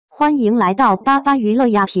欢迎来到八八娱乐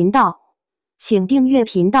呀频道，请订阅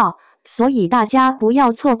频道，所以大家不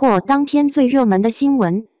要错过当天最热门的新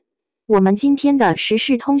闻。我们今天的时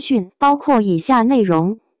事通讯包括以下内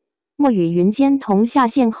容：墨雨云间桐下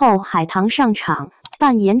线后海棠上场，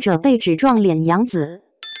扮演者被指撞脸杨紫。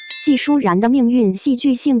季舒然的命运戏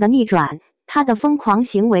剧性的逆转，他的疯狂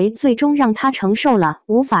行为最终让他承受了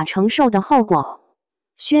无法承受的后果。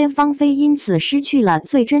薛芳菲因此失去了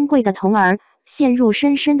最珍贵的童儿，陷入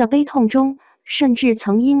深深的悲痛中，甚至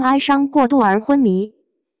曾因哀伤过度而昏迷。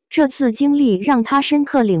这次经历让他深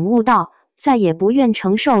刻领悟到，再也不愿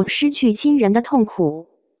承受失去亲人的痛苦。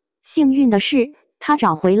幸运的是，他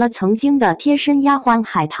找回了曾经的贴身丫鬟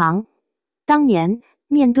海棠。当年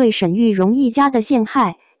面对沈玉荣一家的陷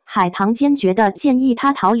害，海棠坚决地建议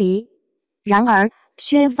他逃离。然而，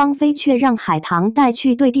薛芳菲却让海棠带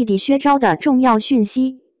去对弟弟薛昭的重要讯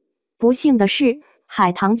息。不幸的是，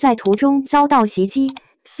海棠在途中遭到袭击，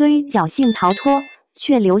虽侥幸逃脱，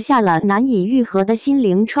却留下了难以愈合的心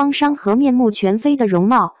灵创伤和面目全非的容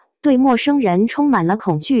貌，对陌生人充满了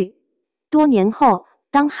恐惧。多年后，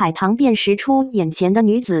当海棠辨识出眼前的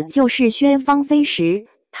女子就是薛芳菲时，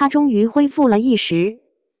她终于恢复了意识。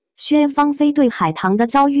薛芳菲对海棠的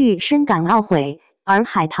遭遇深感懊悔，而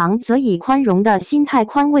海棠则以宽容的心态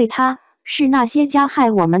宽慰她，是那些加害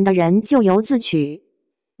我们的人咎由自取。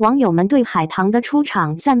网友们对海棠的出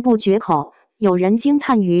场赞不绝口，有人惊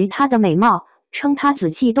叹于她的美貌，称她紫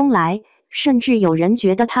气东来，甚至有人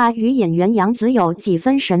觉得她与演员杨紫有几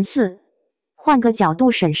分神似。换个角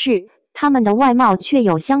度审视，他们的外貌却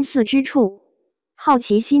有相似之处。好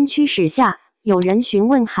奇心驱使下，有人询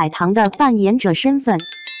问海棠的扮演者身份。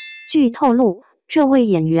据透露，这位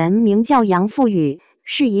演员名叫杨富宇，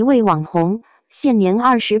是一位网红，现年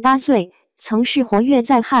28岁，曾是活跃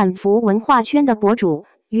在汉服文化圈的博主，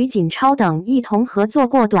与锦超等一同合作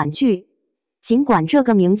过短剧。尽管这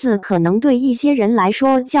个名字可能对一些人来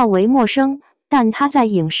说较为陌生，但他在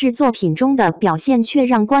影视作品中的表现却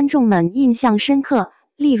让观众们印象深刻，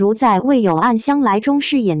例如在《未有暗香来》中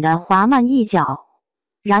饰演的华曼一角。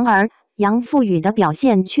然而，杨富宇的表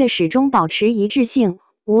现却始终保持一致性，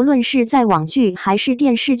无论是在网剧还是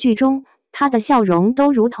电视剧中，他的笑容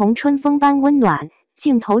都如同春风般温暖，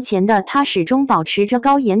镜头前的他始终保持着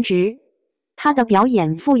高颜值。他的表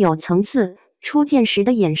演富有层次，出现时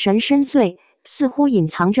的眼神深邃，似乎隐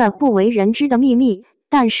藏着不为人知的秘密，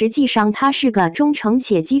但实际上他是个忠诚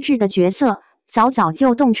且机智的角色，早早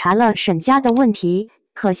就洞察了沈家的问题，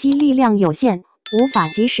可惜力量有限，无法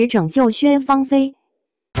及时拯救薛芳菲。